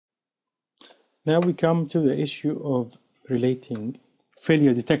Now we come to the issue of relating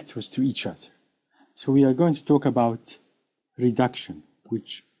failure detectors to each other. So we are going to talk about reduction,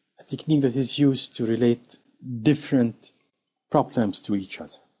 which a technique that is used to relate different problems to each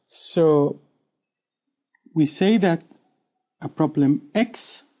other. So we say that a problem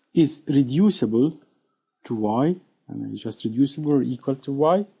X is reducible to Y, and it's just reducible or equal to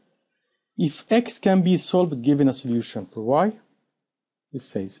Y, if X can be solved given a solution for Y. It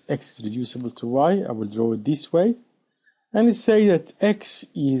says X is reducible to Y. I will draw it this way. And it says that X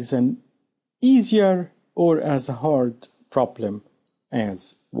is an easier or as hard problem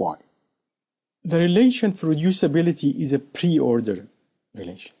as Y. The relation for reducibility is a pre-order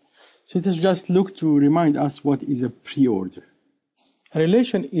relation. So let us just look to remind us what is a pre-order. A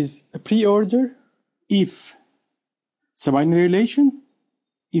relation is a pre-order if it's a binary relation.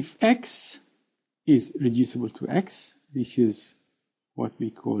 If X is reducible to X, this is what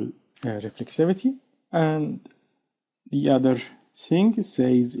we call reflexivity. And the other thing it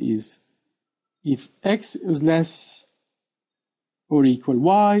says is if X is less or equal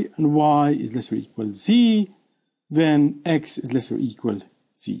Y and Y is less or equal Z, then X is less or equal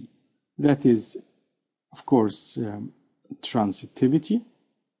Z. That is, of course, transitivity.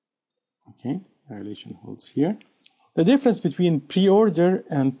 Okay, the relation holds here. The difference between pre-order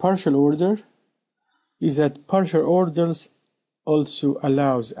and partial order is that partial orders also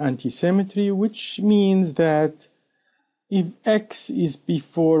allows antisymmetry, which means that if X is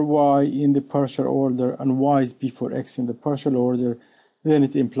before Y in the partial order and Y is before X in the partial order, then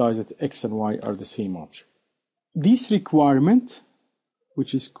it implies that X and Y are the same object. This requirement,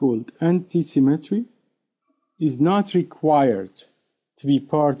 which is called antisymmetry, is not required to be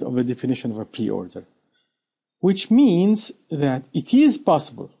part of a definition of a pre-order, which means that it is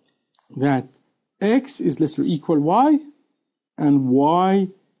possible that X is less or equal Y and Y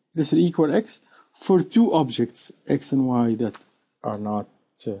is less or equal X for two objects, X and Y, that are not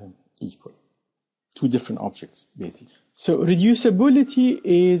equal. Two different objects, basically. So reducibility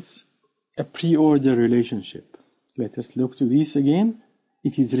is a pre-order relationship. Let us look to this again.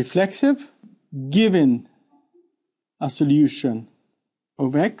 It is reflexive. Given a solution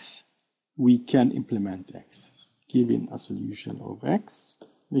of X, we can implement X. Given a solution of X,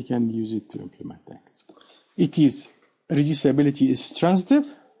 we can use it to implement X. Reducibility is transitive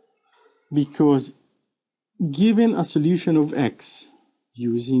because given a solution of X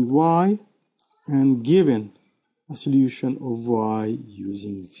using Y and given a solution of Y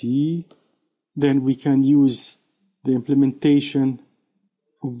using Z, then we can use the implementation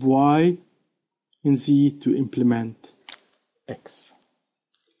of Y and Z to implement X.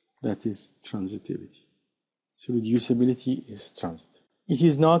 That is transitivity. So reducibility is transitive. It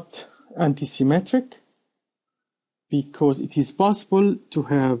is not antisymmetric because it is possible to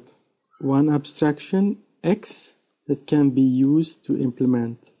have one abstraction X that can be used to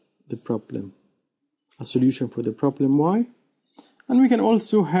implement the problem, a solution for the problem Y, and we can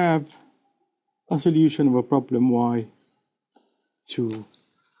also have a solution of a problem Y to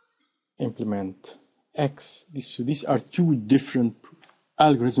implement X. So these are two different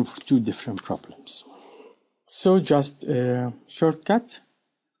algorithms for two different problems. So just a shortcut.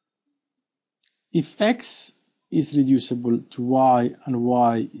 If X is reducible to Y and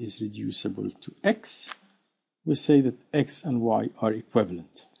Y is reducible to X, we say that X and Y are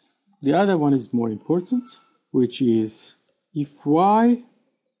equivalent. The other one is more important, which is if Y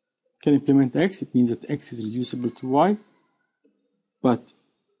can implement X, it means that X is reducible to Y, but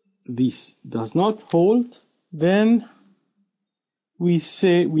this does not hold, then we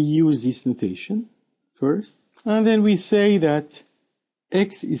use this notation first, and then we say that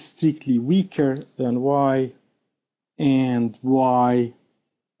X is strictly weaker than Y and Y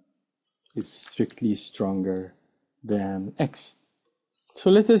is strictly stronger than X.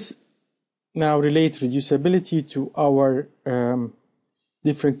 So let us now relate reducibility to our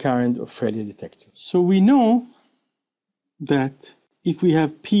different kind of failure detectors. So we know that if we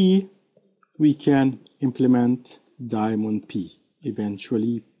have P, we can implement diamond P,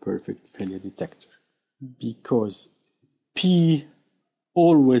 eventually perfect failure detector, because P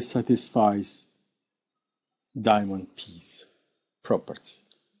always satisfies diamond P's property.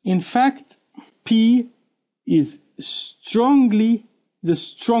 In fact, P is the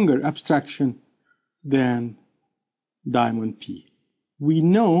stronger abstraction than diamond P. We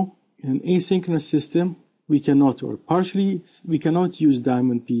know in an asynchronous system we cannot use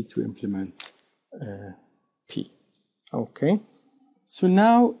diamond P to implement P. Okay, so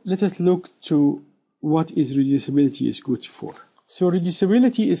now let us look to what is reducibility is good for. So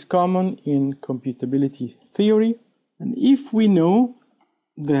reducibility is common in computability theory, and if we know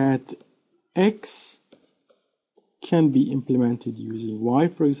that X can be implemented using Y,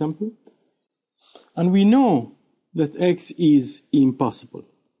 for example, and we know that X is impossible,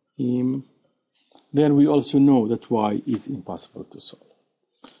 then we also know that Y is impossible to solve.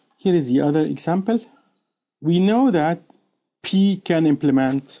 Here is the other example. We know that P can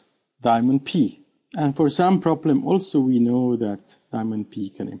implement diamond P. And for some problem also we know that diamond P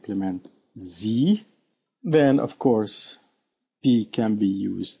can implement Z. Then of course P can be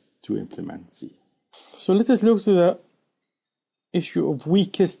used to implement Z. So let us look to the issue of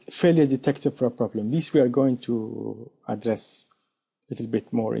weakest failure detector for a problem. This we are going to address a little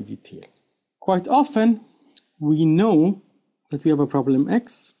bit more in detail. Quite often we know that we have a problem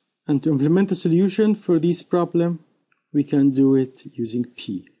X, and to implement a solution for this problem we can do it using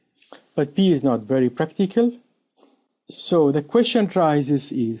P. But P is not very practical. So the question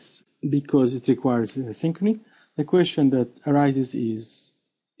arises is, because it requires synchrony, the question that arises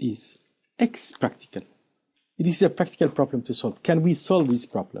is X practical? This is a practical problem to solve. Can we solve this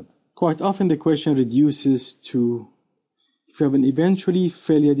problem? Quite often the question reduces to, if you have an eventually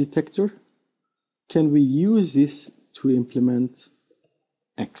failure detector, can we use this to implement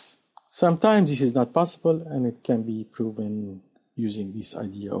X? Sometimes this is not possible, and it can be proven using this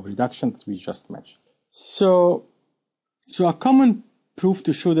idea of reduction that we just mentioned. So a common proof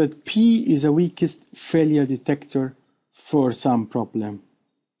to show that P is the weakest failure detector for some problem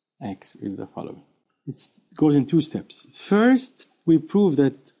X is the following. It goes in two steps. First, we prove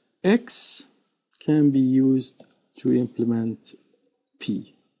that X can be used to implement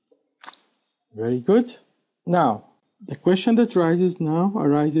P. Very good. Now, the question that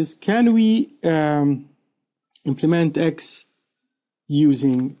arises, can we implement X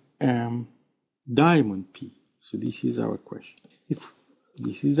using diamond P? So this is our question.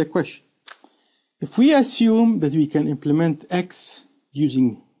 This is the question. If we assume that we can implement X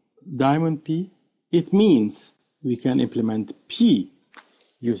using diamond P, it means we can implement P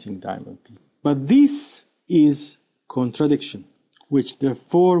using diamond P. But this is contradiction, which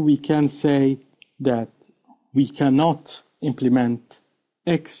therefore we can say that we cannot implement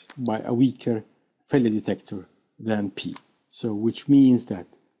X by a weaker failure detector than P. So which means that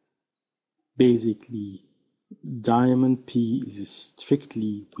basically diamond P is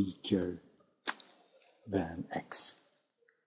strictly weaker than X.